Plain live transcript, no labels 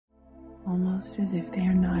almost as if they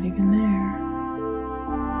are not even there.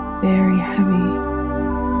 Very heavy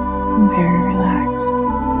and very relaxed.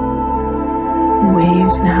 The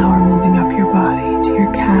waves now are moving up your body to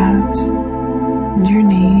your calves and your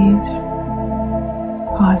knees,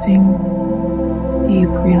 causing deep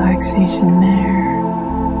relaxation there.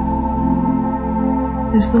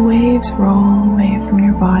 As the waves roll away from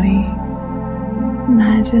your body,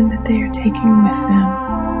 imagine that they are taking with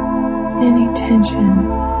them any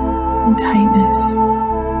tension and tightness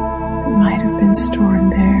that might have been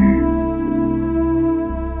stored there.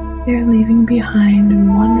 They are leaving behind a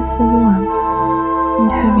wonderful warmth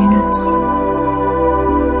and heaviness.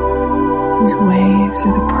 These waves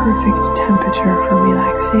are the perfect temperature for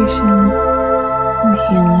relaxation and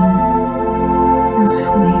healing and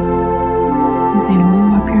sleep as they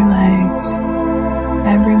move up your legs,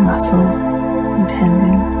 every muscle and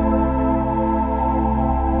tendon.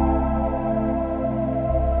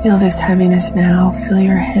 Feel this heaviness now. Feel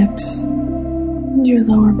your hips and your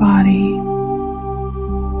lower body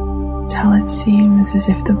till it seems as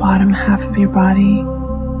if the bottom half of your body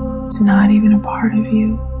is not even a part of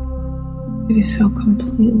you. It is so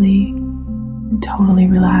completely and totally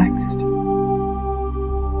relaxed.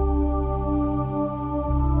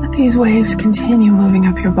 Let these waves continue moving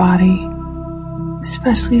up your body,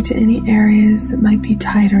 especially to any areas that might be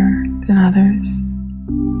tighter than others.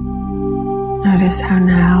 Notice how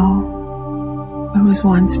now what was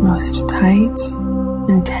once most tight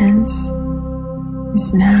and tense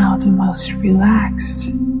is now the most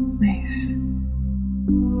relaxed place.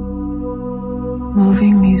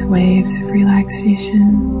 Moving these waves of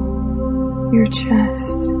relaxation, your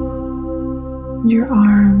chest, your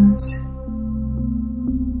arms,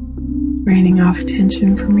 draining off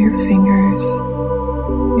tension from your fingers,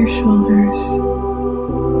 your shoulders,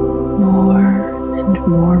 more and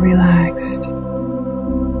more relaxed,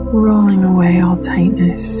 rolling away all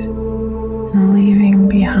tightness and leaving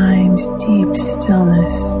behind deep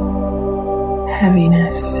stillness,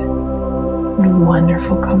 heaviness, and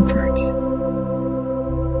wonderful comfort.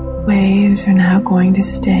 Waves are now going to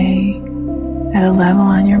stay at a level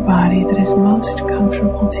on your body that is most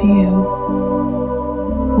comfortable to you.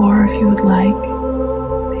 Or if you would like,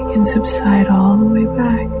 they can subside all the way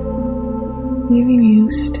back, leaving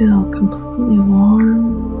you still completely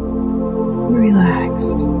warm and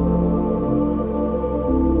relaxed.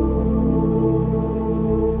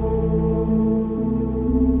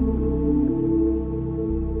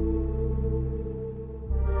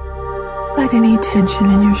 Let any tension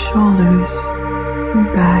in your shoulders and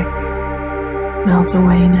back melt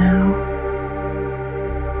away now.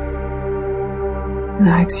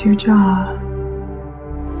 Relax your jaw.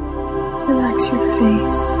 Relax your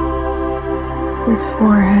face, your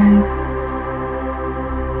forehead,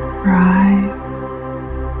 your eyes.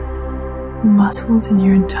 The muscles in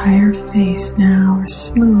your entire face now are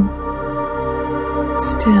smooth,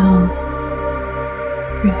 still,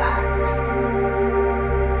 relaxed.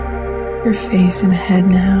 Your face and head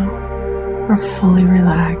now are fully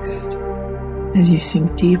relaxed as you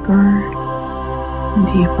sink deeper and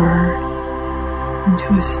deeper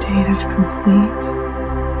into a state of complete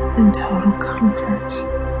and total comfort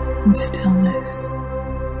and stillness.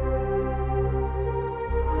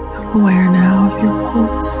 I'm aware now of your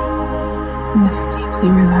pulse in this deeply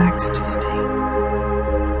relaxed state.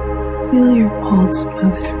 Feel your pulse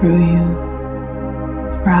move through you,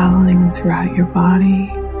 traveling throughout your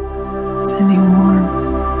body, sending warmth,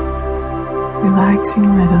 relaxing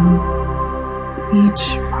rhythm to each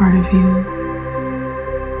part of you.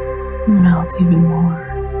 Melt even more.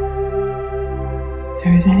 If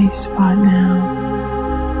there is any spot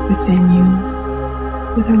now within you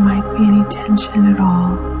where there might be any tension at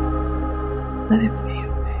all, let it fade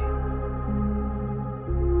away.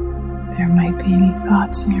 If there might be any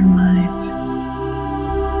thoughts in your mind,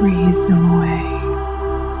 breathe them away.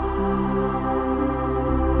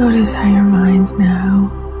 Notice how your mind now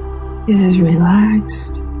is as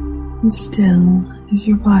relaxed and still as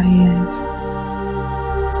your body is.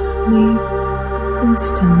 Sleep and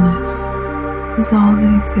stillness is all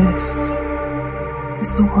that exists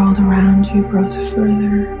as the world around you grows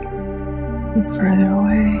further and further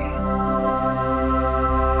away.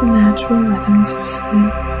 The natural rhythms of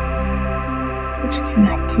sleep, which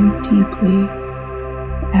connect you deeply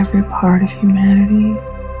to every part of humanity,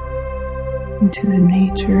 into the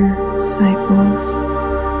nature cycles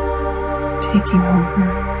taking over.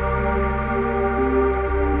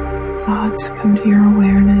 Thoughts come to your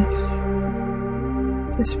awareness.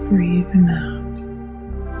 Just breathe them out.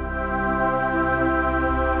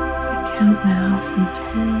 As I count now from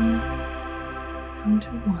 10 down to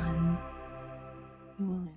 1.